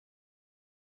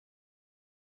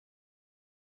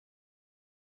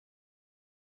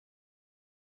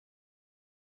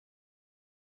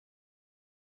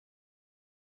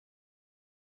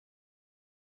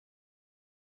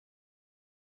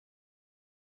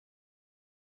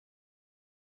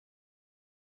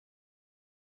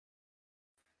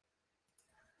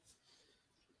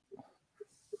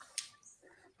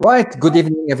Right, good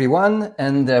evening everyone,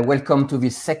 and welcome to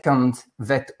the second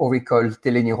Vet Oracle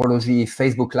Teleneurology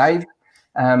Facebook Live.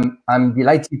 I'm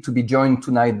delighted to be joined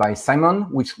tonight by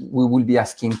Simon, which we will be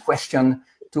asking questions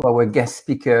to our guest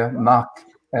speaker, Mark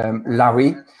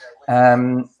Lowrie.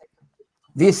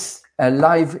 This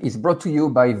live is brought to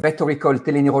you by Vet Oracle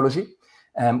Teleneurology,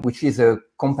 which is a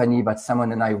company that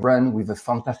Simon and I run with a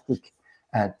fantastic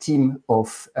team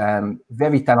of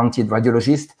very talented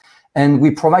radiologists. And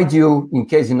we provide you, in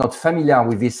case you're not familiar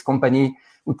with this company,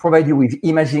 we provide you with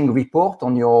imaging report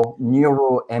on your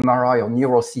neuro MRI or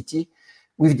neuro CT,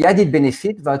 with the added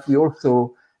benefit that we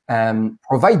also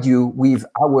provide you with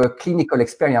our clinical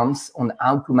experience on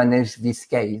how to manage this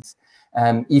case.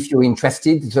 If you're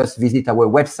interested, just visit our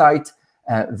website,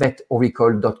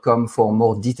 vetoracle.com, for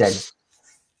more details.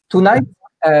 Tonight,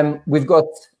 we've got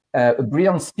a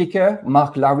brilliant speaker,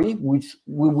 Mark Lowrie, which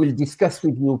we will discuss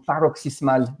with you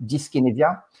paroxysmal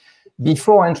dyskinesia.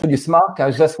 Before I introduce Mark,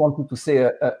 I just wanted to say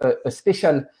a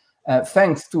special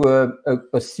thanks to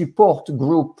a support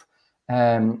group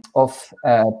of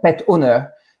pet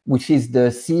owner, which is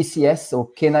the CECS,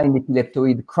 or Canine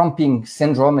Epileptoid Cramping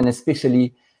Syndrome, and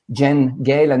especially Jane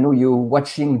Gale. I know you're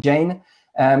watching, Jane.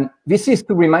 This is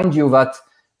to remind you that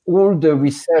all the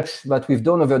research that we've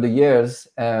done over the years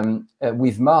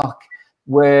with Mark,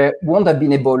 won't have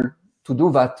been able to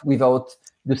do that without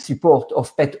the support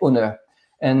of pet owner.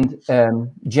 And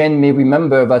Jen may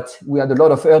remember that we had a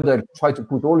lot of hurdles to try to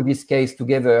put all this case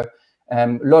together,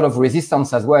 a lot of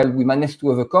resistance as well. We managed to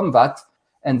overcome that,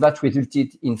 and that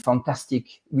resulted in fantastic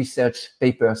research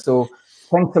paper. So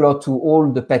thanks a lot to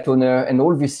all the pet owner and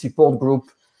all this support group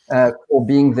for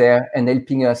being there and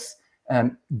helping us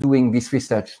doing this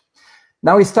research.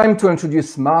 Now it's time to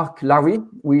introduce Mark Lowrie,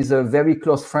 who is a very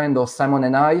close friend of Simon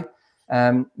and I.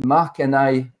 Mark and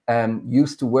I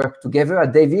used to work together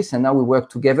at Davis, and now we work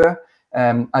together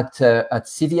at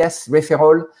CVS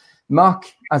referral.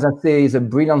 Mark, as I say, is a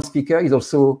brilliant speaker. He's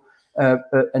also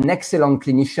an excellent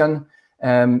clinician,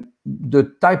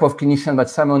 the type of clinician that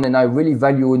Simon and I really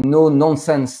value,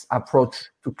 no-nonsense approach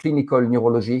to clinical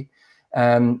neurology.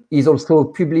 He's also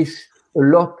published a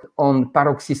lot on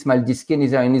paroxysmal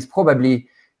dyskinesia, and is probably,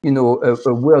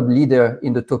 a world leader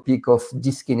in the topic of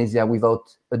dyskinesia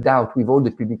without a doubt, with all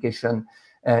the publication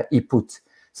he put.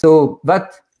 So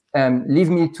that leaves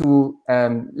me to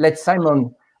let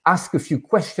Simon ask a few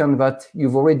questions that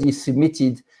you've already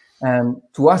submitted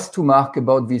to ask to Mark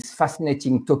about this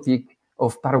fascinating topic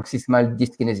of paroxysmal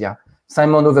dyskinesia.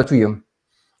 Simon, over to you.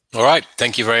 All right.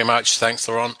 Thank you very much. Thanks,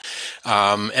 Laurent.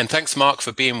 And thanks, Mark,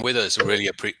 for being with us. I really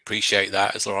appreciate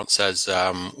that. As Laurent says,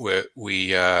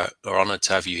 we are honored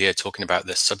to have you here talking about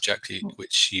this subject,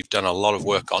 which you've done a lot of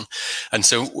work on. And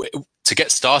so to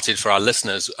get started for our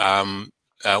listeners, why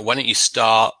don't you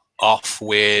start off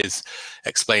with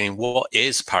explaining what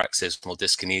is paroxysmal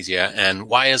dyskinesia and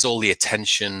why is all the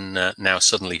attention now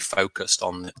suddenly focused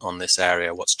on this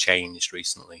area? What's changed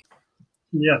recently?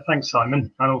 Yeah, thanks, Simon,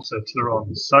 and also to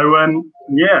Laurent. So,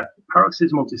 yeah,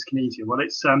 paroxysmal dyskinesia. Well,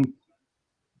 it's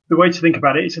the way to think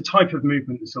about it. It's a type of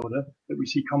movement disorder that we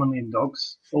see commonly in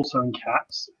dogs, also in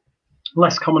cats.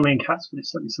 Less commonly in cats, but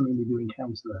it's certainly something we do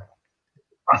encounter there.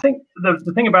 I think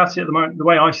the thing about it at the moment, the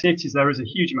way I see it, is there is a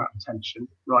huge amount of attention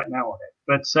right now on it.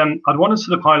 But I'd want to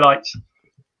sort of highlight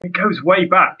it goes way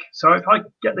back. So if I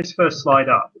get this first slide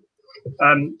up.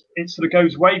 It sort of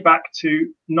goes way back to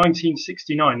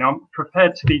 1969. Now, I'm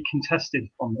prepared to be contested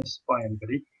on this by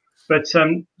anybody, but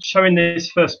showing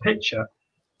this first picture,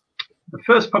 the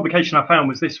first publication I found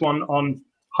was this one on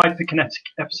hyperkinetic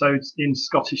episodes in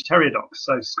Scottish Terrier dogs,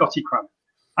 so Scotty cramp.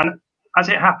 And as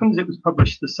it happens, it was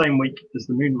published the same week as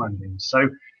the moon landing. So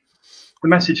the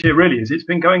message here really is it's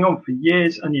been going on for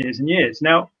years and years and years.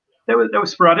 Now, there were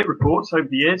sporadic reports over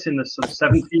the years in the sort of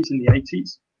 70s and the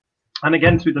 80s. And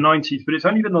again through the 90s, but it's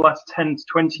only been the last 10 to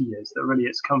 20 years that really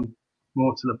it's come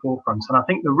more to the forefront. And I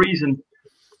think the reason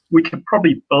we could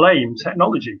probably blame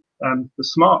technology,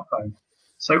 the smartphone.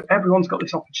 So everyone's got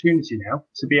this opportunity now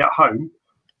to be at home,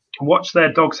 watch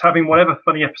their dogs having whatever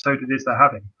funny episode it is they're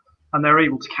having, and they're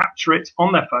able to capture it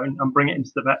on their phone and bring it into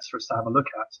the vets for us to have a look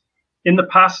at. In the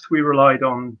past, we relied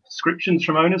on descriptions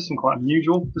from owners, some quite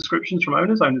unusual descriptions from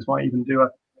owners. Owners might even do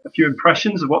a few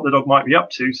impressions of what the dog might be up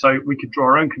to, so we could draw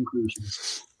our own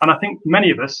conclusions. And I think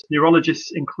many of us,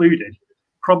 neurologists included,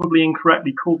 probably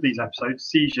incorrectly called these episodes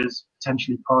seizures,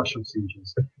 potentially partial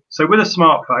seizures. So with a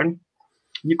smartphone,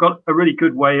 you've got a really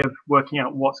good way of working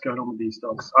out what's going on with these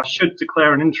dogs. I should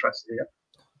declare an interest here.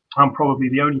 I'm probably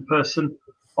the only person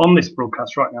on this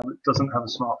broadcast right now that doesn't have a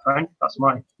smartphone. That's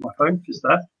my phone, just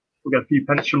there. We'll get a few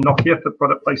pence from Nokia for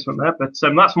product placement there, but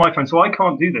that's my phone. So I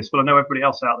can't do this, but I know everybody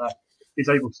else out there is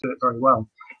able to do it very well.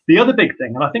 The other big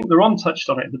thing, and I think Ron touched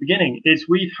on it at the beginning, is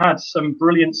we've had some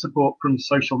brilliant support from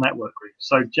social network groups.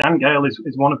 So Jan Gale is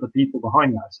one of the people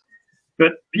behind that.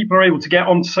 But people are able to get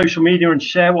on social media and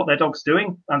share what their dog's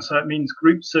doing. And so it means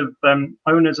groups of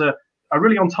owners are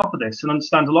really on top of this and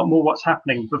understand a lot more what's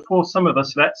happening before some of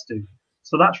us vets do.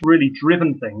 So that's really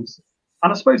driven things.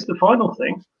 And I suppose the final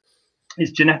thing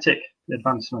is genetic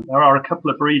advancement. There are a couple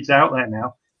of breeds out there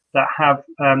now that have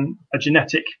a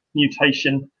genetic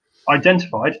mutation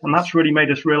identified, and that's really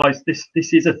made us realize this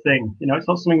is a thing. You know, it's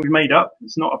not something we've made up.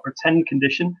 It's not a pretend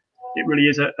condition. It really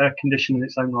is a condition in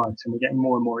its own right, and we're getting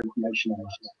more and more information on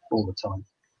it all the time.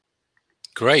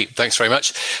 Great, thanks very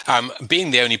much.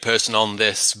 Being the only person on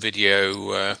this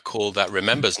video call that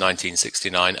remembers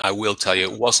 1969, I will tell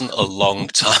you it wasn't a long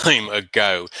time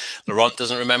ago. Laurent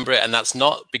doesn't remember it, and that's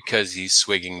not because he's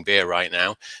swigging beer right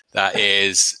now. That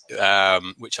is,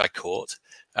 which I caught.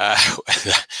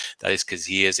 That is because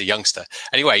he is a youngster.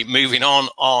 Anyway, moving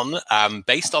on,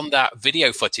 based on that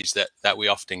video footage that we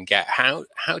often get, how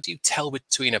do you tell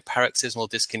between a paroxysmal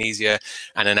dyskinesia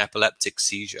and an epileptic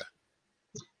seizure?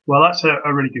 Well, that's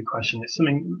a really good question. It's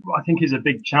something I think is a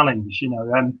big challenge. You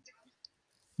know,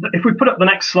 if we put up the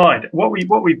next slide, what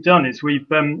we've done is we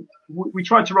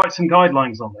tried to write some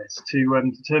guidelines on this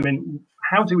to determine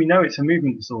how do we know it's a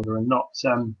movement disorder and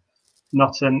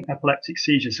not an epileptic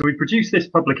seizure. So we produced this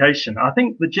publication. I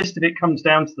think the gist of it comes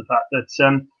down to the fact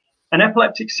that an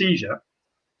epileptic seizure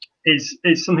is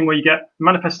something where you get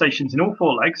manifestations in all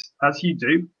four legs, as you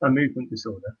do a movement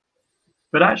disorder,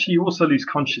 but actually you also lose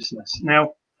consciousness.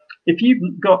 Now, if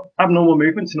you've got abnormal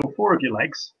movements in all four of your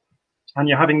legs and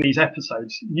you're having these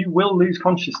episodes, you will lose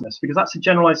consciousness because that's a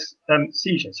generalized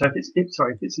seizure. So if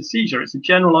it's a seizure, it's a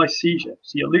generalized seizure.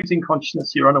 So you're losing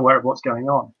consciousness, you're unaware of what's going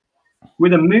on.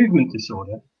 With a movement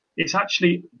disorder, it's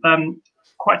actually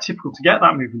quite typical to get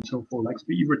that movement in all four legs,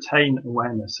 but you retain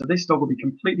awareness. So this dog will be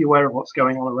completely aware of what's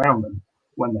going on around them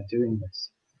when they're doing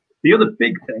this. The other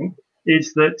big thing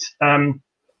is that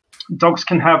dogs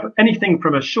can have anything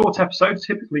from a short episode,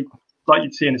 typically like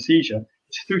you'd see in a seizure,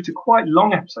 through to quite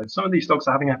long episodes. Some of these dogs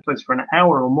are having episodes for an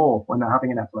hour or more when they're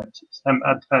having an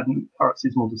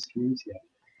paroxysmal dyskinesia.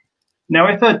 Now,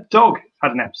 if a dog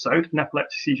had an episode, an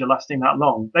epileptic seizure lasting that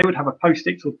long, they would have a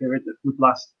post-ictal period that would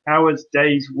last hours,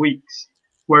 days, weeks.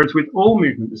 Whereas with all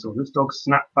movement disorders, dogs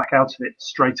snap back out of it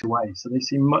straight away. So they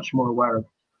seem much more aware of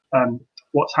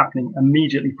what's happening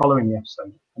immediately following the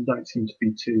episode and don't seem to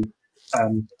be too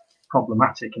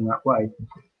problematic in that way.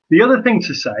 The other thing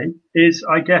to say is,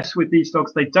 I guess with these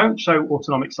dogs, they don't show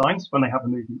autonomic signs when they have a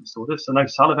movement disorder. So no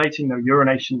salivating, no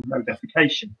urination, no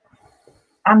defecation.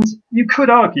 And you could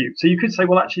argue, so you could say,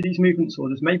 well, actually, these movement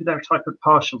disorders, maybe they're a type of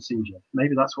partial seizure.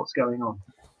 Maybe that's what's going on.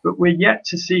 But we're yet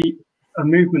to see a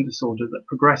movement disorder that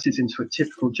progresses into a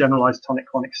typical generalized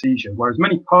tonic-clonic seizure, whereas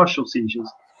many partial seizures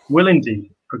will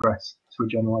indeed progress to a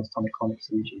generalized tonic-clonic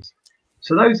seizures.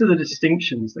 So those are the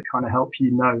distinctions that kind of help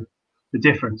you know the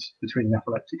difference between an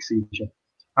epileptic seizure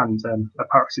and a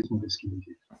paroxysmal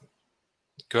dyskinesia.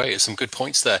 Great, some good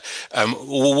points there.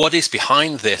 What is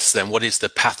behind this then? What is the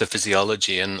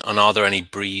pathophysiology, and are there any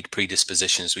breed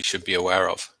predispositions we should be aware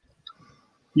of?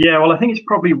 Yeah, well, I think it's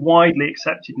probably widely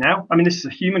accepted now. I mean, this is a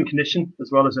human condition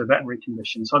as well as a veterinary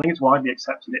condition, so I think it's widely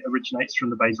accepted it originates from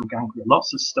the basal ganglia.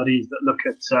 Lots of studies that look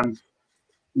at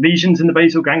lesions in the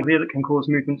basal ganglia that can cause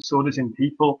movement disorders in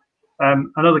people,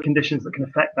 and other conditions that can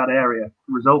affect that area,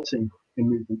 resulting in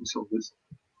movement disorders.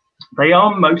 They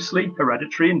are mostly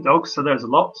hereditary in dogs, so there's a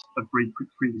lot of breed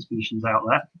predispositions out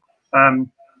there.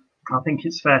 I think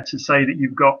it's fair to say that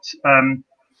you've got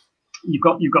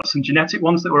some genetic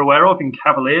ones that we're aware of in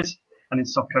Cavaliers and in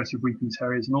soft-coated weeping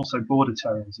terriers, and also border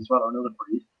terriers as well, another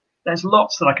breed. There's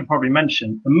lots that I could probably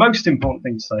mention. The most important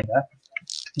thing to say there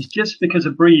is just because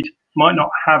a breed might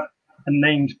not have a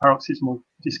named paroxysmal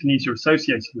dyskinesia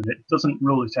associated with it, doesn't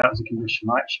rule it out as a condition.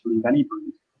 I actually believe any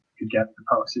breed could get the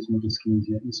paroxysmal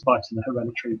dyskinesia in spite of the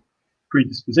hereditary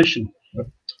predisposition.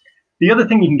 The other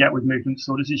thing you can get with movement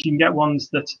disorders is you can get ones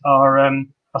that are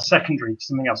secondary to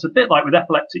something else. A bit like with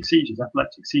epileptic seizures.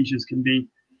 Epileptic seizures can be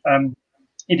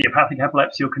idiopathic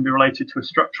epilepsy or can be related to a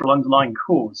structural underlying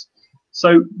cause.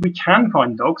 So we can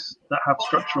find dogs that have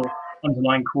structural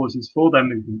underlying causes for their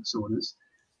movement disorders.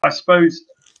 I suppose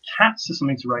cats are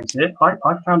something to raise here.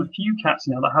 I found a few cats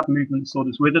now that have movement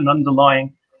disorders with an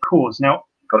underlying cause. Now,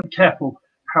 got to be careful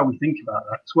how we think about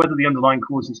that. It's whether the underlying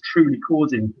cause is truly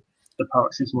causing the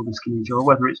paroxysmal dyskinesia or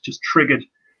whether it's just triggered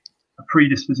a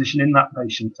predisposition in that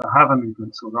patient to have a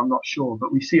movement disorder. I'm not sure,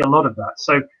 but we see a lot of that.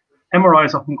 So MRI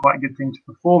is often quite a good thing to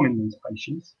perform in these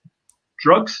patients.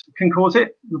 drugs can cause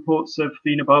it, reports of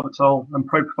phenobarbital and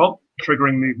propofol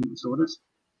triggering movement disorders.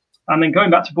 And then going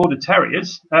back to border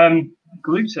terriers,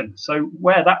 gluten. So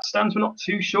where that stands, we're not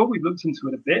too sure. We've looked into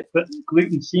it a bit, but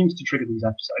gluten seems to trigger these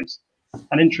episodes.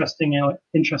 And interestingly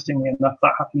enough,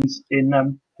 that happens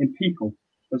in people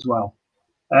as well.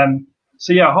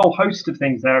 So yeah, a whole host of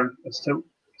things there as to,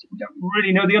 we don't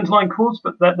really know the underlying cause,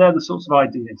 but they're the sorts of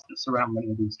ideas that surround many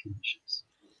of these conditions.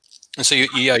 And so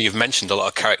you've mentioned a lot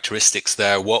of characteristics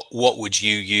there. What would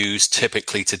you use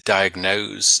typically to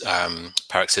diagnose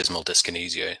paroxysmal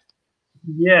dyskinesia?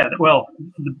 Yeah, well,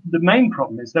 the main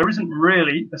problem is there isn't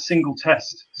really a single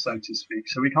test, so to speak.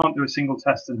 So we can't do a single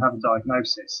test and have a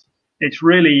diagnosis. It's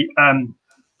really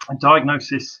a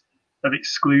diagnosis of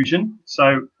exclusion.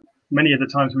 So many of the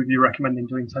times we'd be recommending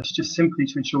doing tests just simply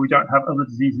to ensure we don't have other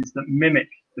diseases that mimic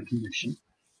the condition.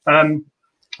 And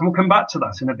we'll come back to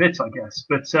that in a bit, I guess.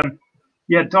 But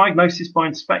yeah, diagnosis by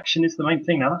inspection is the main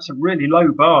thing. Now, that's a really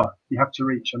low bar you have to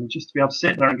reach. I mean, just to be able to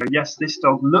sit there and go, yes, this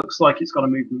dog looks like it's got a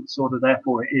movement disorder,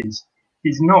 therefore it is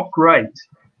not great.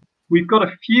 We've got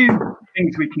a few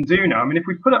things we can do now. I mean, if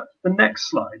we put up the next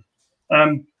slide,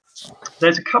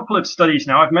 there's a couple of studies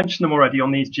now. I've mentioned them already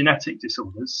on these genetic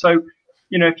disorders. So,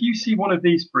 you know, if you see one of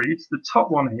these breeds, the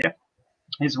top one here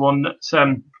is one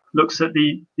that looks at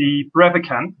the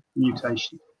Brevican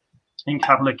mutation in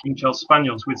Cavalier King Charles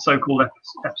Spaniels with so-called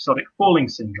episodic falling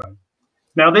syndrome.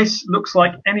 Now, this looks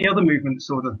like any other movement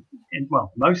disorder,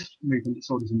 well, most movement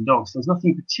disorders in dogs. There's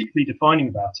nothing particularly defining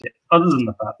about it other than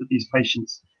the fact that these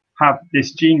patients have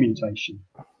this gene mutation.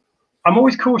 I'm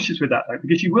always cautious with that, though,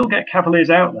 because you will get Cavaliers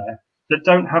out there that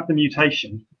don't have the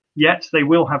mutation, yet they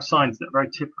will have signs that are very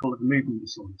typical of a movement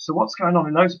disorder. So what's going on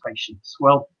in those patients?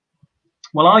 Well,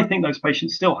 I think those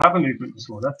patients still have a movement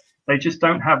disorder. They just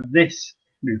don't have this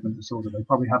movement disorder. They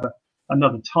probably have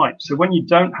another type. So when you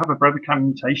don't have a Brevican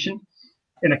mutation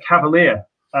in a Cavalier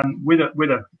with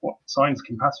what signs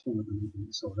compatible with the movement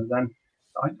disorder, then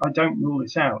I don't rule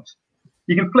this out.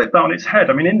 You can flip that on its head.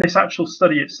 I mean, in this actual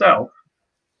study itself,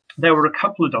 there were a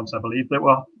couple of dogs, I believe, that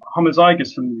were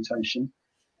homozygous for the mutation,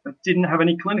 but didn't have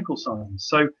any clinical signs.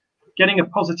 So getting a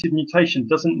positive mutation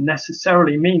doesn't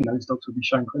necessarily mean those dogs will be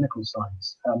showing clinical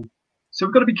signs. So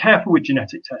we've got to be careful with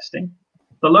genetic testing.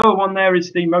 The lower one there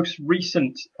is the most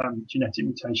recent genetic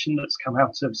mutation that's come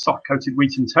out of soft-coated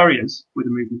Wheaten Terriers with a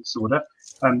movement disorder,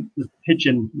 the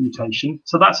pigeon mutation.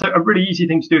 So that's a really easy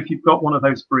thing to do if you've got one of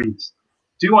those breeds.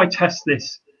 Do I test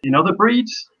this in other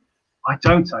breeds? I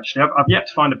don't actually. I've yet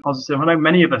to find a positive. I know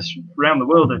many of us around the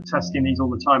world are testing these all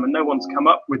the time, and no one's come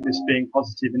up with this being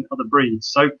positive in other breeds.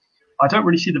 So I don't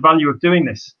really see the value of doing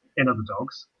this in other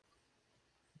dogs.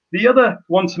 The other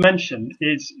one to mention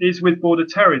is with border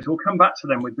terriers. We'll come back to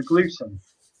them with the gluten.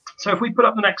 So if we put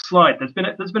up the next slide, there's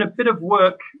been a bit of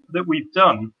work that we've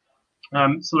done.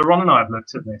 So Laurent and I have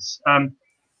looked at this,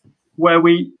 where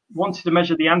we wanted to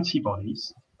measure the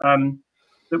antibodies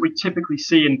that we typically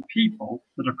see in people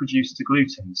that are produced to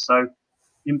gluten. So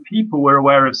in people, we're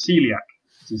aware of celiac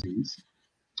disease.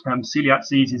 Celiac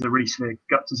disease is a really severe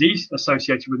gut disease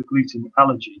associated with a gluten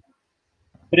allergy.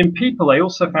 But in people, they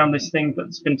also found this thing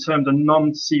that's been termed a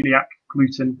non-celiac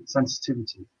gluten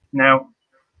sensitivity. Now,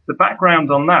 the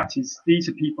background on that is these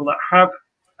are people that have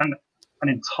an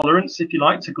intolerance, if you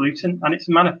like, to gluten, and it's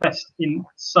manifest in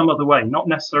some other way, not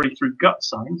necessarily through gut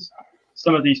signs.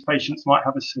 Some of these patients might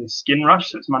have a skin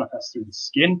rash, so it's manifest through the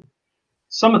skin.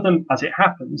 Some of them, as it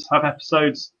happens, have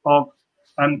episodes of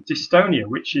dystonia,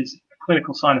 which is a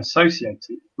clinical sign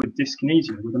associated with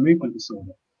dyskinesia, with a movement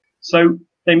disorder. So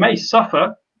they may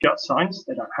suffer gut signs.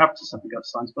 They don't have to suffer gut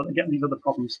signs, but they get these other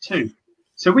problems too.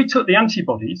 So we took the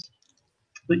antibodies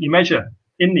that you measure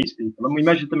in these people and we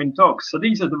measured them in dogs. So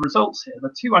these are the results here. The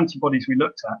two antibodies we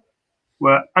looked at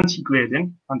were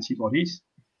anti-gliadin antibodies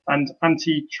and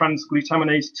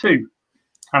anti-transglutaminase 2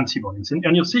 antibodies.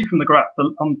 And you'll see from the graph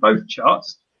on both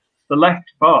charts, the left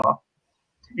bar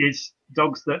is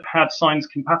dogs that had signs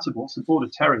compatible, so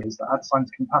border terriers that had signs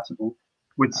compatible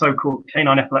with so-called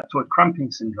canine epileptoid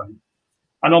cramping syndrome.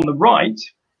 And on the right,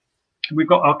 we've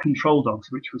got our control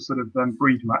dogs, which were sort of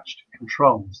breed-matched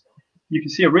controls. You can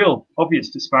see a real obvious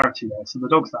disparity there. So the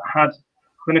dogs that had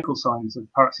clinical signs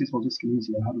of paroxysmal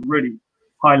dyskinesia had really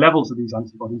high levels of these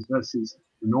antibodies versus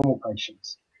the normal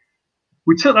patients.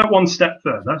 We took that one step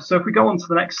further. So if we go on to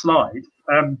the next slide,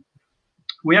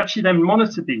 we actually then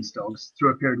monitored these dogs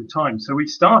through a period of time. So we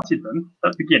started them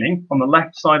at the beginning on the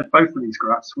left side of both of these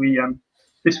graphs.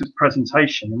 This was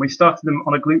presentation, and we started them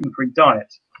on a gluten-free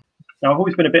diet. Now, I've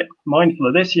always been a bit mindful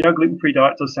of this. You know, gluten-free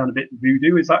diet does sound a bit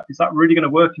voodoo. Is that really going to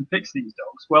work and fix these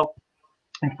dogs? Well,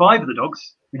 In 5 of the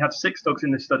dogs, we had 6 dogs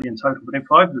in this study in total, but in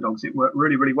 5 of the dogs, it worked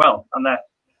really, really well. And their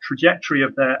trajectory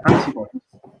of their antibodies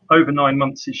over 9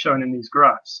 months is shown in these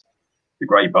graphs. The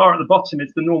grey bar at the bottom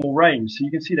is the normal range. So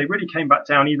you can see they really came back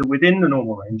down either within the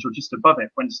normal range or just above it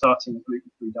when starting a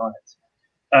gluten-free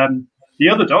diet. The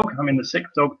other dog, I mean, the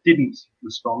 6th dog didn't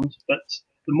respond, but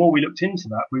the more we looked into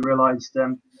that, we realised,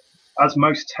 as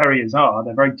most terriers are,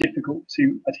 they're very difficult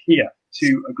to adhere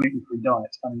to a gluten-free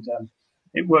diet. And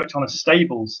it worked on a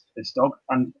stables, this dog,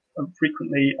 and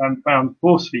frequently found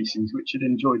horse feces, which it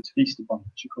enjoyed to feast upon,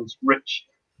 which of course rich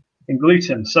in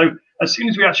gluten. So as soon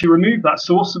as we actually removed that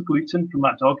source of gluten from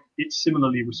that dog, it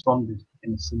similarly responded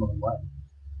in a similar way.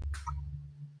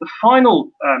 The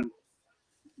final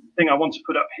thing I want to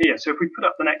put up here, so if we put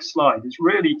up the next slide, is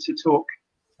really to talk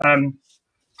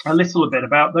a little bit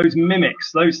about those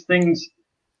mimics, those things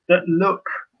that look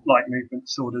like movement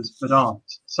disorders but aren't.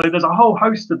 So there's a whole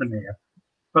host of them here,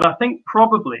 but I think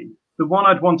probably the one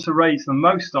I'd want to raise the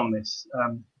most on this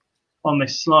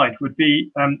slide would be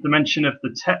the mention of the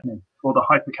tetany or the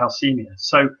hypercalcemia.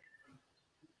 So,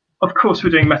 of course, we're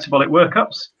doing metabolic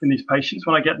workups in these patients.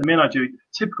 When I get them in, I do a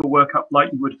typical workup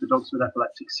like you would for dogs with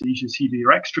epileptic seizures. You do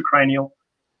your extracranial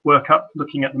workup,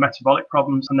 looking at the metabolic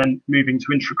problems, and then moving to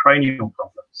intracranial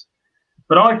problems.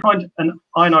 But I find an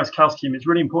ionized calcium is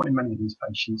really important in many of these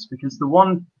patients, because the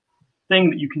one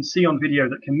thing that you can see on video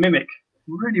that can mimic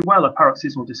really well a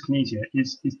paroxysmal dyskinesia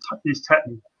is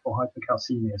tetany or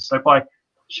hypercalcemia. So by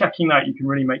checking that, you can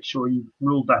really make sure you've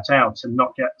ruled that out and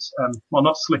not get,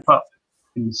 not slip up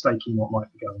in mistaking what might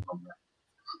be going on there.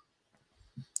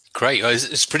 Great.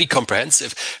 It's pretty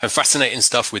comprehensive and fascinating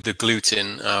stuff with the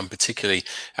gluten, particularly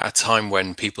at a time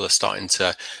when people are starting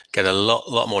to get a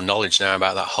lot more knowledge now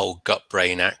about that whole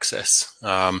gut-brain axis.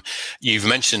 You've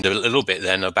mentioned a little bit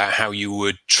then about how you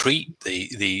would treat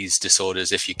these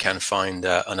disorders if you can find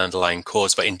an underlying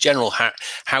cause. But in general,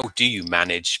 how do you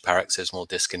manage paroxysmal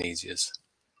dyskinesias?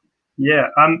 Yeah,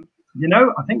 you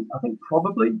know, I think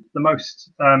probably the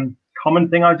most common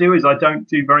thing I do is I don't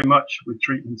do very much with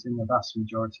treatments in the vast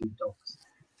majority of dogs.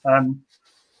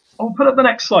 I'll put up the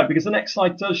next slide, because the next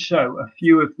slide does show a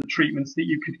few of the treatments that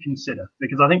you could consider,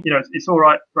 because I think, you know, it's all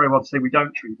right very well to say we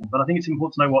don't treat them, but I think it's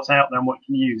important to know what's out there and what you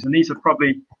can use. And these are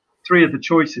probably 3 of the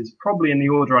choices, probably in the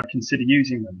order I'd consider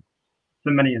using them for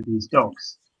many of these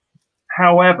dogs.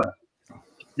 However,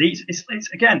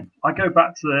 again, I go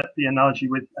back to the analogy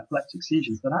with epileptic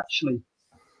seizures, that actually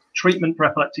treatment for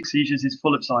epileptic seizures is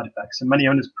full of side effects, and many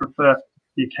owners prefer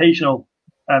the occasional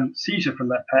seizure from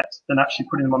their pet than actually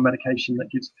putting them on medication that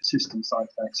gives persistent side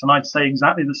effects. And I'd say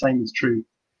exactly the same is true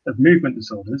of movement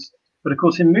disorders. But of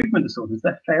course, in movement disorders,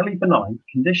 they're fairly benign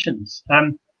conditions.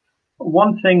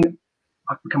 One thing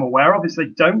I've become aware of is they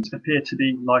don't appear to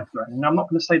be life-threatening. I'm not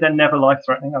going to say they're never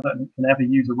life-threatening. I don't can ever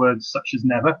use a word such as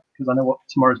never, because I know what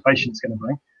tomorrow's patient's going to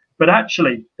bring. But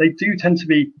actually, they do tend to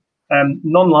be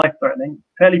non-life-threatening,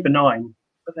 fairly benign,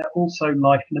 but they're also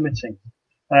life-limiting.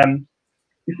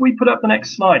 If we put up the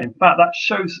next slide, in fact, that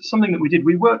shows something that we did.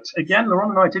 We worked, again,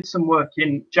 Laurent and I did some work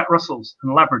in Jack Russells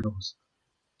and Labradors.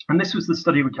 And this was the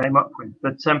study we came up with.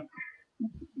 But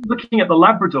looking at the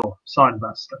Labrador side of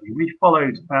that study, we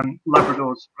followed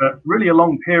Labradors for really a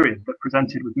long period that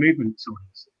presented with movement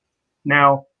disorders.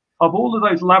 Now, of all of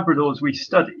those Labradors we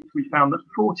studied, we found that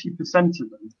 40% of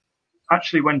them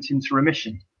actually went into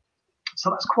remission. So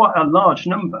that's quite a large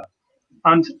number.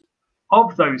 And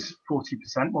of those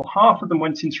 40%, well, half of them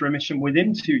went into remission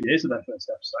within 2 years of their first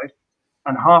episode,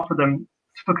 and half of them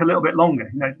took a little bit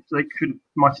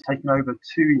might have taken over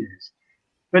 2 years.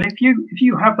 But if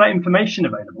you have that information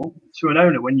available to an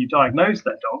owner when you diagnose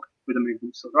their dog with a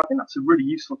movement disorder, I think that's a really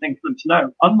useful thing for them to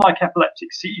know. Unlike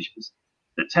epileptic seizures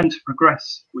that tend to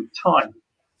progress with time,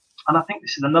 and I think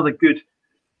this is another good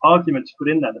argument to put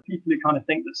in there, the people who kind of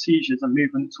think that seizures and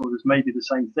movement disorders may be the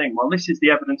same thing. Well, this is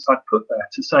the evidence I'd put there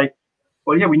to say,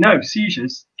 well, yeah, we know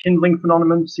seizures, kindling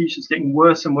phenomenon, seizures getting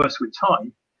worse and worse with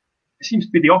time. It seems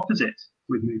to be the opposite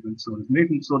with movement disorders.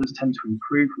 Movement disorders tend to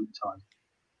improve with time.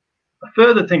 A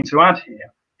further thing to add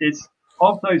here is,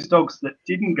 of those dogs that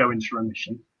didn't go into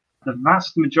remission, the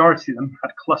vast majority of them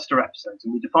had cluster episodes.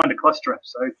 And we defined a cluster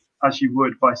episode, as you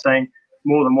would, by saying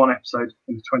more than one episode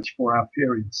in a 24-hour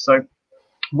period. So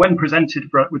when presented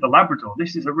with a Labrador,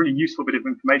 this is a really useful bit of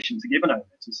information to give an owner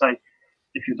to say,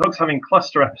 if your dog's having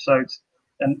cluster episodes,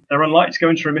 then they're unlikely to go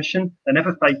into remission. They're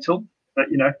never fatal, but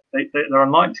they're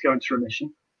unlikely to go into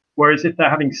remission. Whereas if they're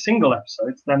having single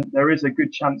episodes, then there is a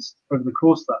good chance over the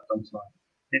course of that dog's life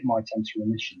it might enter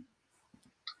remission.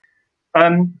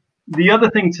 The other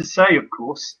thing to say, of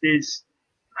course, is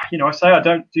you know, I say I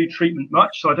don't do treatment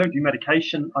much, so I don't do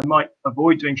medication. I might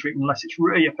avoid doing treatment unless it's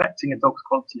really affecting a dog's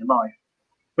quality of life.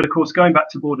 But of course, going back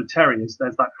to border terriers,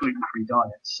 there's that gluten-free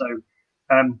diet. So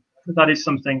that is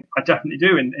something I definitely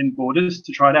do in borders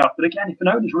to try it out. But again, if an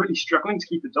owner's really struggling to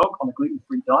keep a dog on a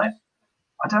gluten-free diet,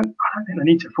 I don't think they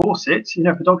need to force it. You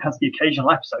know, if a dog has the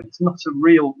occasional episode, it's not a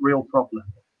real problem.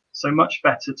 So much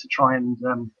better to try and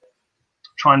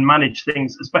manage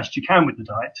things as best you can with the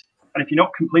diet. And if you're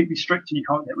not completely strict and you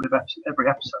can't get rid of every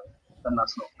episode, then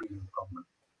that's not really a problem.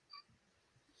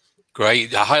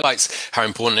 Great. That highlights how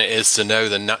important it is to know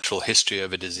the natural history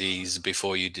of a disease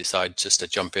before you decide just to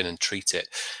jump in and treat it.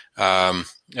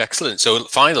 Excellent. So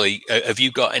finally, have you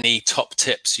got any top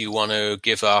tips you want to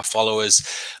give our followers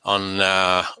on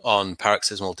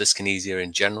paroxysmal dyskinesia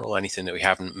in general? Anything that we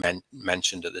haven't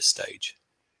mentioned at this stage?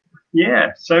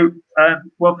 Yeah. So,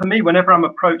 well, for me, whenever I'm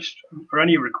approached for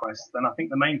any request, then I think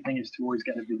the main thing is to always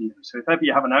get a video. So if ever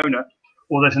you have an owner,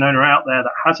 or there's an owner out there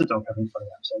that has a dog having funny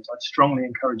episodes, I'd strongly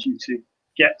encourage you to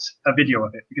get a video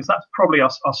of it, because that's probably our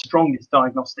strongest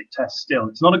diagnostic test still.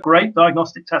 It's not a great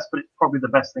diagnostic test, but it's probably the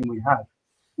best thing we have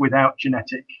without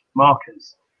genetic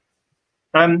markers.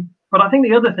 But I think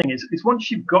the other thing is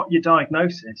once you've got your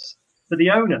diagnosis, for the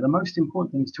owner, the most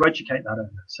important thing is to educate that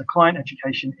owner. So client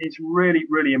education is really,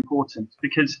 really important,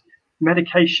 because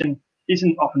medication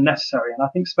isn't often necessary. And I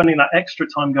think spending that extra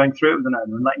time going through it with an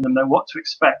owner and letting them know what to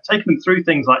expect, taking them through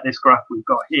things like this graph we've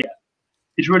got here,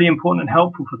 is really important and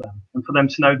helpful for them, and for them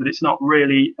to know that it's not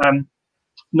really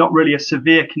a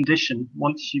severe condition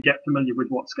once you get familiar with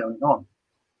what's going on.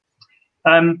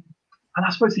 And I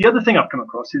suppose the other thing I've come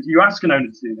across is you ask an owner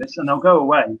to do this and they'll go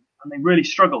away and they really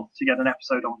struggle to get an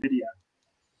episode on video.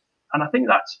 And I think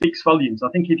that speaks volumes. I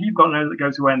think if you've got an owner that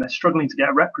goes away and they're struggling to get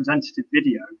a representative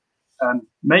video,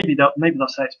 maybe they'll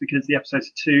say it's because the episodes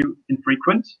are too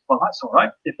infrequent. Well, that's all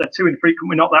right. If they're too infrequent,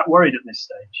 we're not that worried at this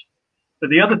stage. But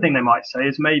the other thing they might say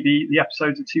is maybe the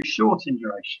episodes are too short in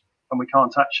duration and we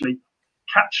can't actually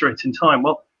capture it in time.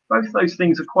 Well, both those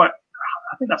things are quite,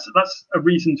 I think that's a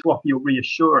reason to offer your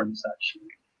reassurance, actually,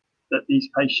 that these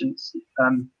patients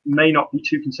may not be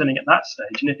too concerning at that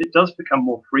stage. And if it does become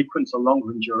more frequent or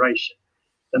longer in duration,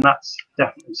 then that's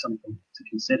definitely something to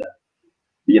consider.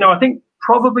 But, you know, I think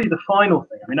probably the final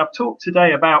thing, I mean, I've talked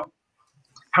today about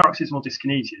paroxysmal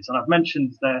dyskinesias, and I've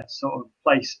mentioned their sort of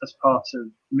place as part of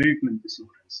movement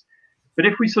disorders. But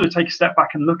if we sort of take a step back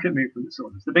and look at movement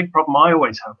disorders, the big problem I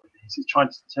always have with these is trying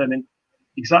to determine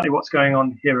exactly what's going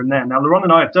on here and there. Now, Laurent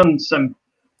and I have done some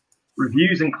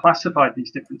reviews and classified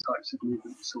these different types of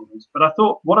movement disorders. But I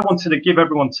thought what I wanted to give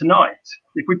everyone tonight,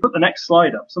 if we put the next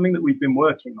slide up, something that we've been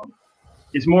working on,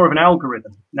 is more of an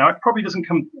algorithm. Now, it probably doesn't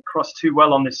come across too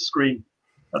well on this screen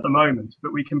at the moment,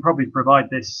 but we can probably provide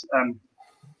this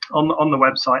on the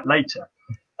website later.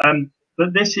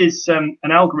 But this is an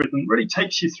algorithm that really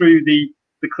takes you through the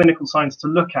clinical signs to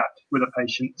look at with a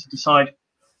patient to decide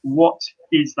what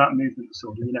is that movement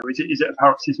disorder. You know, is it a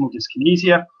paroxysmal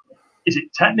dyskinesia? Is it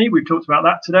tetany? We've talked about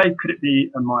that today. Could it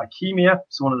be a myokemia,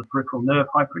 so one of the peripheral nerve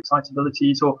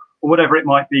hyperexcitabilities, or whatever it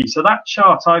might be? So that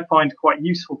chart I find quite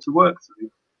useful to work through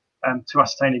to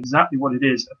ascertain exactly what it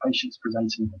is a patient's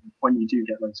presenting when you do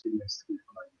get those videos through the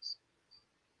lens.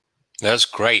 That's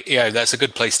great. Yeah, that's a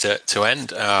good place to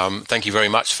end. Thank you very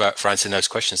much for answering those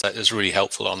questions. That was really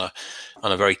helpful on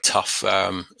a very tough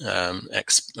and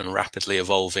rapidly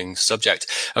evolving subject.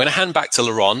 I'm going to hand back to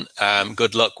Laurent.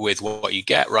 Good luck with what you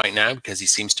get right now, because he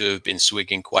seems to have been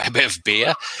swigging quite a bit of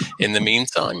beer in the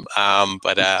meantime.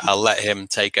 But I'll let him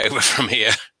take over from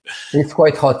here. It's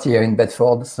quite hot here in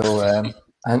Bedford, so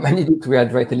I needed to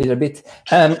rehydrate a little bit.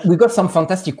 We got some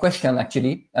fantastic questions,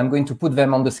 actually. I'm going to put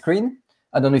them on the screen.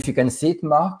 I don't know if you can see it,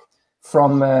 Mark,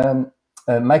 from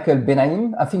Michael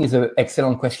Benaim. I think it's an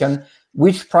excellent question.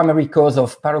 Which primary cause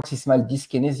of paroxysmal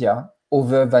dyskinesia,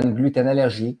 other than gluten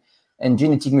allergy and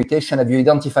genetic mutation, have you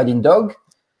identified in dog?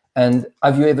 And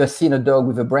have you ever seen a dog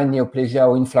with a brain neoplasia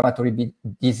or inflammatory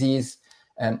disease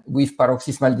with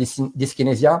paroxysmal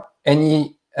dyskinesia?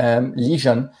 Any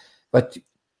lesion that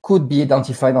could be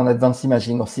identified on advanced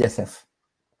imaging or CSF?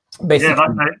 Basically,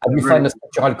 have you found a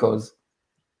structural cause?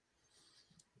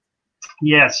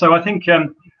 Yeah, so I think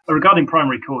regarding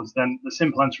primary cause, then the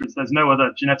simple answer is there's no other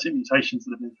genetic mutations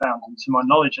that have been found. And to my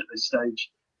knowledge at this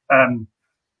stage,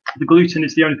 the gluten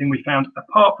is the only thing we found,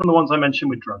 apart from the ones I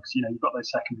mentioned with drugs. You know, you've got those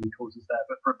secondary causes there.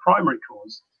 But for a primary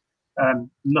cause,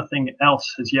 nothing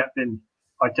else has yet been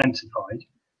identified.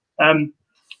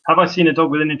 Have I seen a dog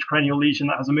with an intracranial lesion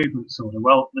that has a movement disorder?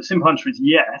 Well, the simple answer is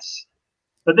yes.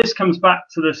 But this comes back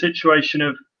to the situation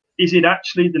of, is it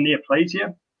actually the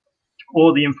neoplasia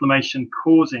or the inflammation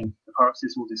causing the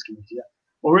paroxysmal dyskinesia?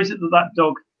 Or is it that that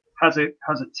dog has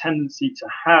a tendency to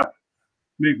have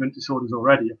movement disorders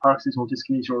already, a paroxysmal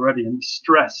dyskinesia already, and the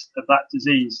stress of that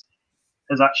disease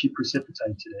has actually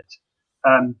precipitated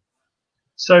it.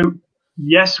 So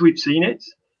yes, we've seen it.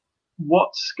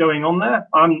 What's going on there?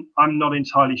 I'm not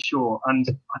entirely sure. And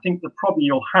I think the problem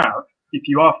you'll have if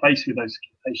you are faced with those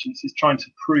patients is trying to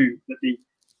prove that the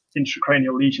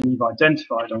intracranial lesion you've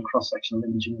identified on cross-sectional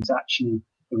imaging is actually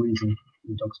the reason for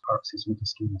the dog's paroxysmal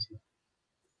dyskinesia.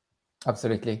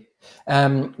 Absolutely.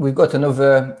 We've got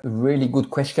another really good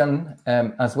question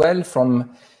as well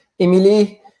from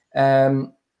Emily,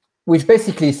 which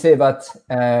basically say that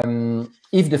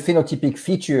if the phenotypic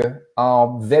features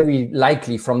are very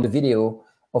likely from the video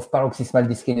of paroxysmal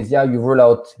dyskinesia, you rule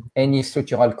out any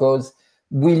structural cause.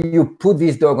 Will you put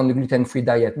this dog on the gluten-free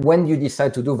diet? When do you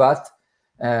decide to do that?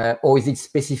 Or is it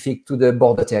specific to the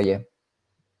Border Terrier?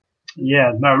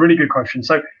 Yeah, no, really good question.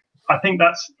 So I think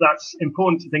that's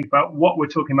important to think about what we're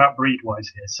talking about breed-wise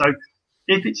here. So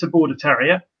if it's a Border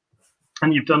Terrier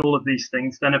and you've done all of these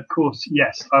things, then of course,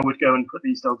 yes, I would go and put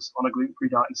these dogs on a gluten-free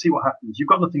diet and see what happens. You've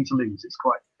got nothing to lose. It's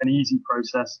quite an easy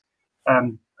process,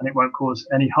 and it won't cause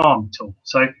any harm at all.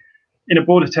 So in a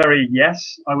Border Terrier,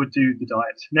 yes, I would do the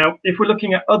diet. Now, if we're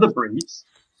looking at other breeds,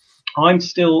 I'm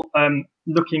still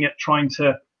looking at trying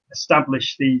to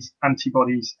establish these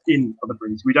antibodies in other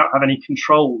breeds. We don't have any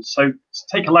controls. So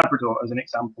take a Labrador as an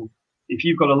example. If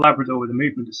you've got a Labrador with a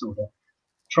movement disorder,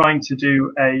 trying to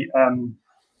do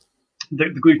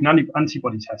the gluten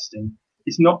antibody testing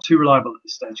is not too reliable at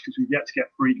this stage because we've yet to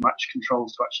get breed match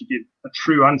controls to actually give a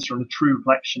true answer and a true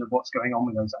reflection of what's going on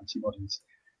with those antibodies.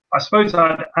 I suppose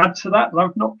I'd add to that,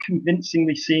 I've not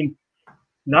convincingly seen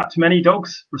that many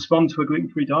dogs respond to a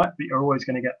gluten-free diet, but you're always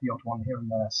going to get the odd one here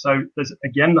and there. So there's,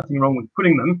 again, nothing wrong with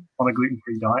putting them on a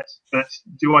gluten-free diet. But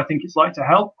do I think it's likely to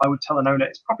help? I would tell an owner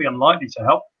it's probably unlikely to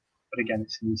help. But again,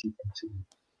 it's an easy thing to do.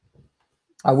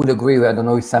 I would agree. I don't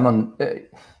know if Simon,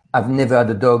 I've never had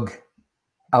a dog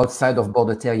outside of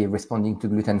Border Terrier responding to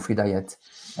gluten-free diet.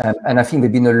 And I think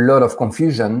there's been a lot of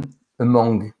confusion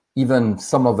among even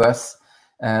some of us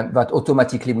that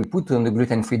automatically we put on the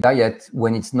gluten-free diet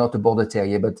when it's not a Border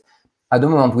Terrier. But at the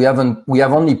moment, we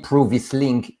have only proved this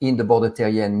link in the Border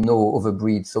Terrier and no other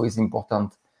breed. So it's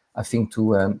important, I think,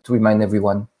 to remind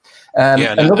everyone.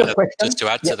 Another question. Just to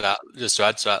add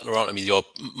to that, Laurent, I mean,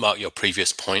 Mark, your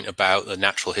previous point about the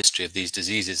natural history of these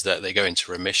diseases, that they go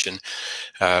into remission.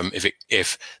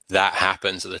 If that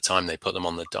happens at the time they put them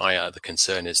on the diet, the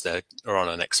concern is they're on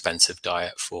an expensive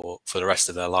diet for the rest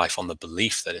of their life on the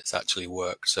belief that it's actually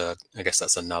worked. So I guess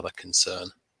that's another concern.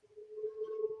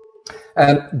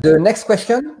 The next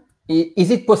question, is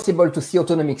it possible to see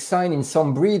autonomic sign in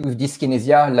some breed with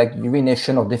dyskinesia, like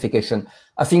urination or defecation?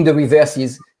 I think the reverse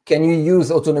is, can you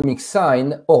use autonomic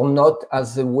sign or not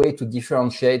as a way to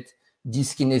differentiate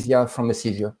dyskinesia from a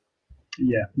seizure?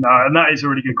 Yeah, no, and that is a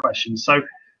really good question. So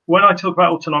when I talk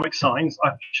about autonomic signs,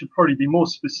 I should probably be more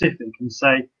specific and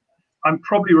say I'm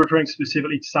probably referring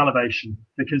specifically to salivation,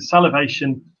 because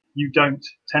salivation you don't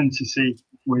tend to see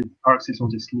with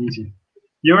paroxysmal dyskinesia.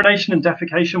 Urination and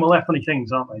defecation, well, they're funny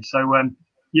things, aren't they? So,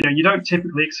 you don't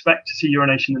typically expect to see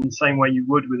urination in the same way you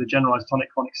would with a generalized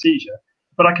tonic-clonic seizure.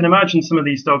 But I can imagine some of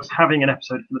these dogs having an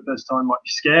episode for the first time might be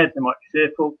scared, they might be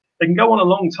fearful. They can go on a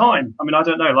long time. I mean, I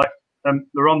don't know, like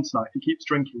Laurent tonight, if he keeps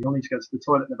drinking, he'll need to go to the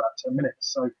toilet in about 10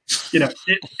 minutes. So,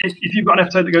 if you've got an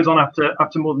episode that goes on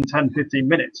after more than 10, 15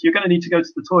 minutes, you're going to need to go to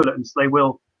the toilet and so they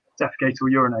will defecate or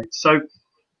urinate. So,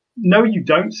 no, you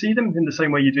don't see them in the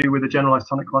same way you do with a generalized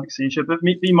tonic-clonic seizure, but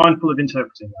be mindful of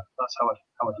interpreting that. That's how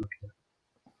I'd look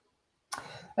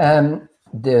at it.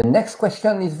 The next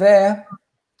question is there.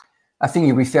 I think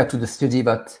you refer to the study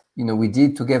that we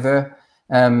did together.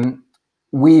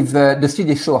 The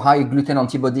study show high gluten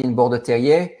antibody in Border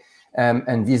Terrier,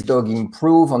 and this dog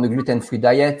improve on the gluten-free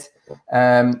diet.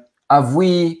 Have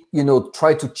we,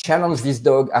 tried to challenge this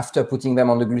dog after putting them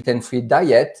on the gluten-free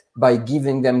diet by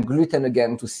giving them gluten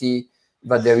again to see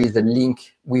that there is a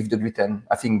link with the gluten?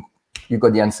 I think you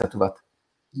got the answer to that.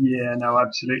 Yeah, no,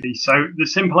 absolutely. So the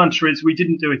simple answer is we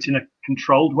didn't do it in a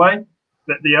controlled way,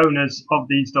 but the owners of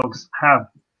these dogs have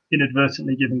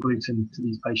inadvertently given gluten to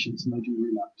these patients and they do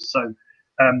relapse. So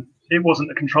it wasn't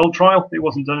a controlled trial. It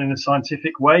wasn't done in a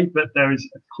scientific way, but there is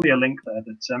a clear link there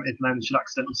that if an owner should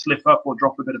accidentally slip up or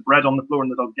drop a bit of bread on the floor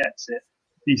and the dog gets it,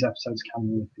 these episodes can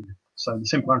reappear. So the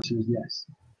simple answer is yes.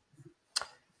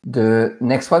 The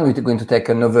next one, we're going to take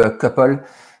another couple.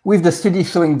 With the study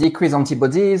showing decreased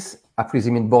antibodies, I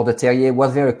presume in Border Terrier,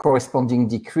 was there a corresponding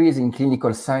decrease in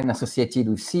clinical sign associated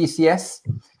with CECS?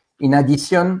 In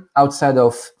addition, outside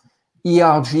of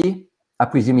ERG, I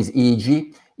presume is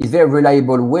EEG, is there a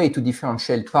reliable way to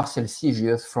differentiate partial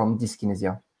seizures from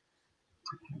dyskinesia?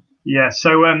 Yeah,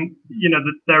 so you know,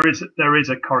 there is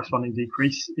a corresponding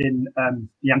decrease in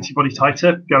the antibody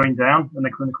titer going down and the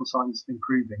clinical signs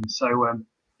improving. So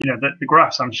you know, the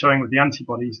graphs I'm showing with the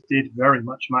antibodies did very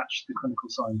much match the clinical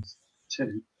signs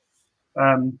too.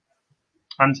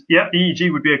 And yeah,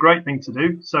 EEG would be a great thing to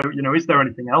do. So you know, is there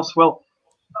anything else? Well,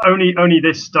 only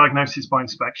this diagnosis by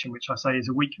inspection, which I say is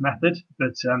a weak method,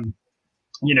 but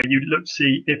you know, you'd look to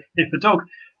see if a dog.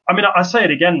 I mean, I say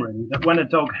it again, really, that when a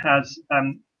dog has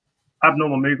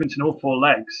abnormal movement in all four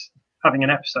legs, having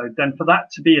an episode, then for that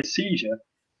to be a seizure,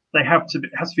 it has to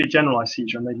be a generalized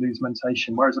seizure and they lose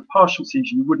mentation. Whereas a partial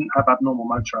seizure, you wouldn't have abnormal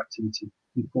motor activity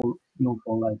in all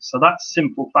four legs. So that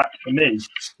simple fact for me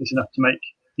is enough to make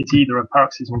it either a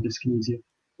paroxysmal dyskinesia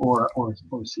or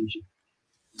a seizure.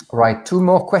 Right, two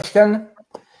more questions.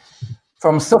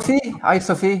 From Sophie. Hi,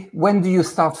 Sophie. When do you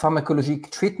start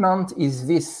pharmacologic treatment? Is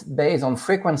this based on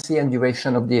frequency and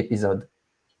duration of the episode?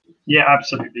 Yeah,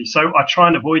 absolutely. So I try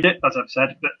and avoid it, as I've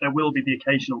said, but there will be the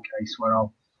occasional case where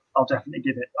I'll definitely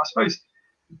give it. I suppose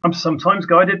I'm sometimes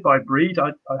guided by breed.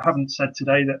 I haven't said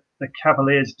today that the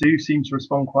Cavaliers do seem to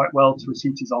respond quite well to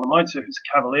acetazolamide. So if it's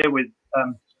a Cavalier with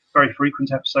very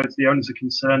frequent episodes, the owners are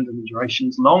concerned and the duration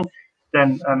is long,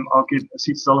 then I'll give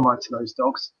acetazolamide to those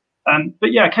dogs.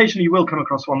 But yeah, occasionally you will come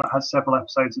across one that has several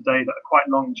episodes a day that are quite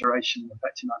long in duration,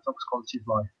 affecting that dog's quality of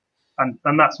life.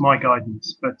 And that's my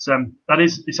guidance. But it's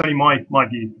only my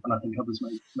view, and I think others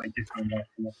may differ in that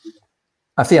view.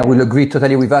 I think I will agree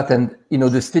totally with that. And you know,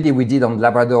 the study we did on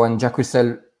Labrador and Jack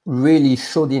Russell really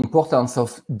showed the importance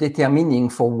of determining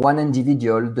for one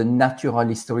individual the natural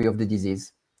history of the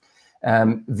disease.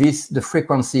 The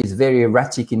frequency is very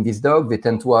erratic in this dog. They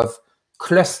tend to have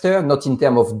cluster, not in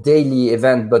terms of daily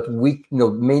event, but week, you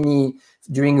know, many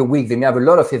during a week, they may have a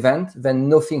lot of events, then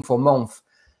nothing for months.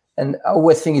 And I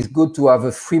always think it's good to have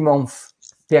a 3-month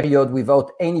period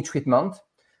without any treatment,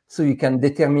 so you can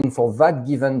determine for that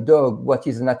given dog what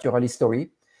is the natural history.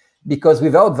 Because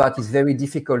without that, it's very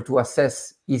difficult to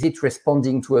assess, is it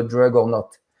responding to a drug or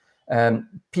not?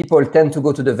 People tend to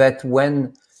go to the vet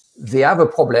when they have a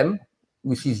problem,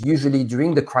 which is usually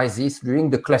during the crisis, during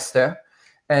the cluster.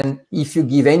 And if you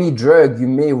give any drug, you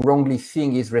may wrongly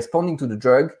think is responding to the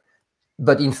drug,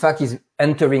 but in fact is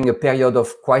entering a period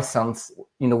of quiescence,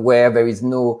 you know, where there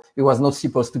was not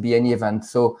supposed to be any event.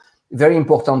 So very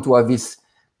important to have this,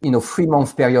 you know,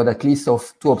 3-month period at least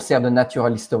to observe the natural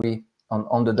history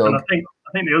on the dog. And I think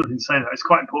the other thing to say that it's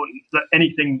quite important that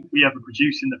anything we ever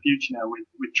produce in the future now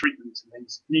with treatments and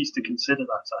things needs to consider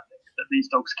that, I think, that these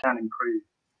dogs can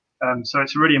improve. So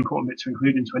it's a really important bit to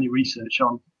include into any research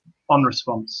on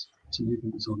response to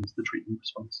movement disorders, the treatment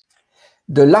response.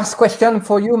 The last question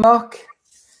for you, Mark.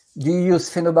 Do you use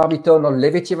phenobarbital or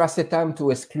levetiracetam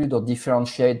to exclude or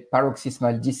differentiate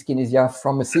paroxysmal dyskinesia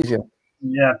from a seizure?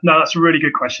 Yeah, no, that's a really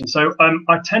good question. So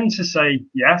I tend to say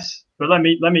yes, but let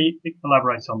me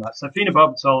elaborate on that. So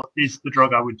phenobarbital is the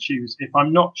drug I would choose if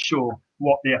I'm not sure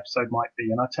what the episode might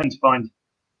be, and I tend to find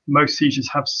most seizures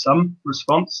have some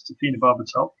response to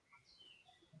phenobarbital.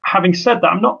 Having said that,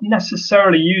 I'm not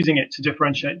necessarily using it to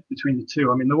differentiate between the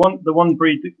two. I mean, the one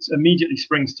breed that immediately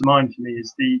springs to mind for me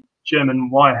is the German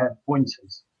wirehead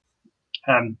pointers.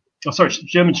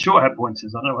 German shorthair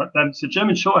pointers. I don't know what. So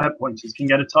German shorthair pointers can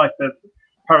get a type of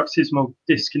paroxysmal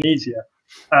dyskinesia.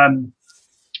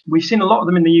 We've seen a lot of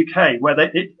them in the UK, where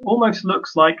it almost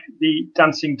looks like the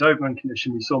dancing Doberman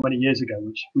condition we saw many years ago,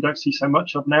 which we don't see so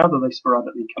much of now, though they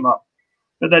sporadically come up.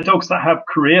 But they're dogs that have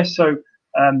chorea. So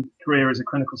chorea is a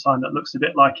clinical sign that looks a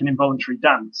bit like an involuntary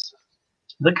dance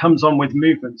that comes on with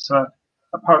movement. So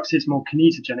a paroxysmal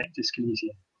kinesiogenic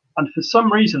dyskinesia. And for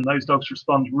some reason, those dogs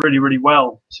respond really, really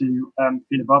well to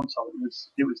phenobarbital.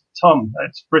 It was Tom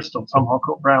at Bristol, Tom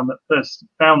Harcourt Brown, that first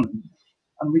found them.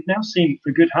 And we've now seen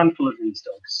a good handful of these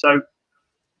dogs. So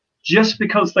just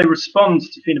because they respond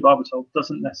to phenobarbital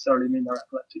doesn't necessarily mean they're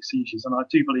epileptic seizures. And I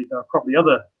do believe there are probably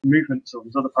other movement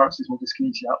disorders, other paroxysmal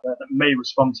dyskinesia out there that may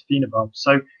respond to phenobarb.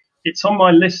 So it's on my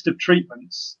list of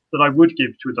treatments that I would give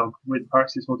to a dog with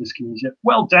paroxysmal dyskinesia.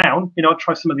 Well down, you know, I'd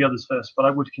try some of the others first, but I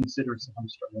would consider it if I'm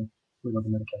struggling with other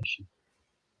medication.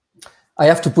 I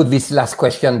have to put this last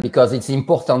question because it's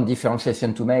important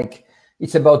differentiation to make.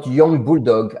 It's about young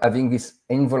bulldog having this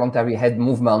involuntary head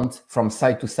movement from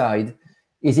side to side.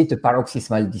 Is it a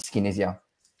paroxysmal dyskinesia?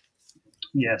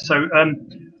 Yeah, so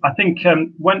I think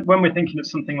when we're thinking of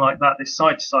something like that, this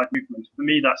side-to-side movement, for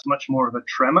me, that's much more of a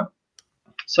tremor.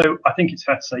 So I think it's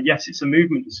fair to say, yes, it's a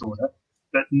movement disorder,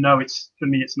 but no, for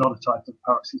me, it's not a type of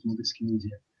paroxysmal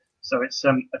dyskinesia. So it's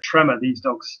a tremor these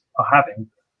dogs are having.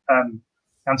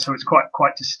 And so it's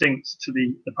quite distinct to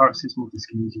the paroxysmal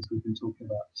dyskinesias we've been talking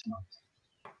about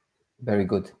tonight. Very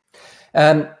good.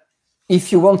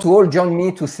 If you want to all join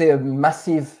me to say a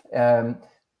massive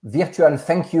virtual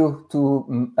thank you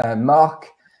to Mark,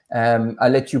 I'll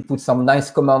let you put some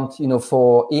nice comment,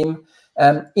 for him.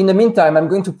 In the meantime, I'm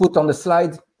going to put on the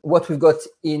slide what we've got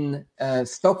in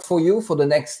stock for you for the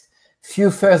next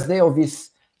few Thursdays of this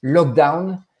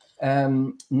lockdown.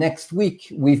 Next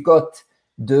week, we've got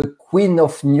the Queen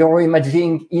of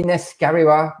Neuroimaging, Ines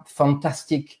Carrera,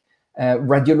 fantastic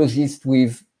radiologist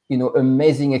with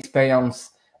amazing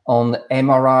experience on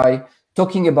MRI,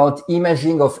 talking about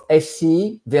imaging of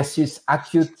FCE versus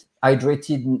acute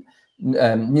hydrated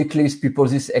nucleus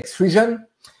pulposus extrusion.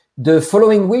 The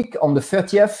following week, on the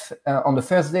 30th, on the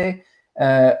Thursday,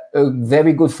 a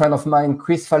very good friend of mine,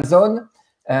 Chris Falzon,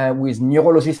 who is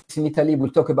neurologist in Italy,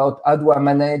 will talk about how do I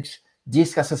manage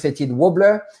disc-associated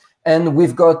wobbler. And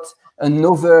we've got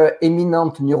another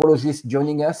eminent neurologist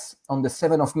joining us on the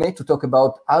 7th of May to talk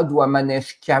about how do I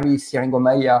manage Chiari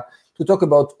syringomyelia, to talk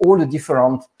about all the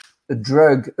different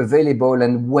drugs available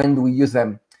and when do we use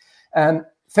them.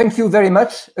 Thank you very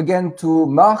much again to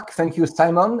Mark. Thank you,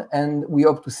 Simon. And we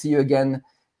hope to see you again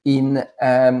in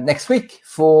next week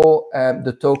for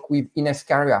the talk with Ines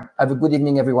Carrera. Have a good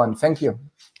evening, everyone. Thank you.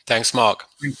 Thanks, Mark.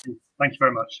 Thank you. Thank you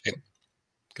very much.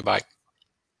 Goodbye.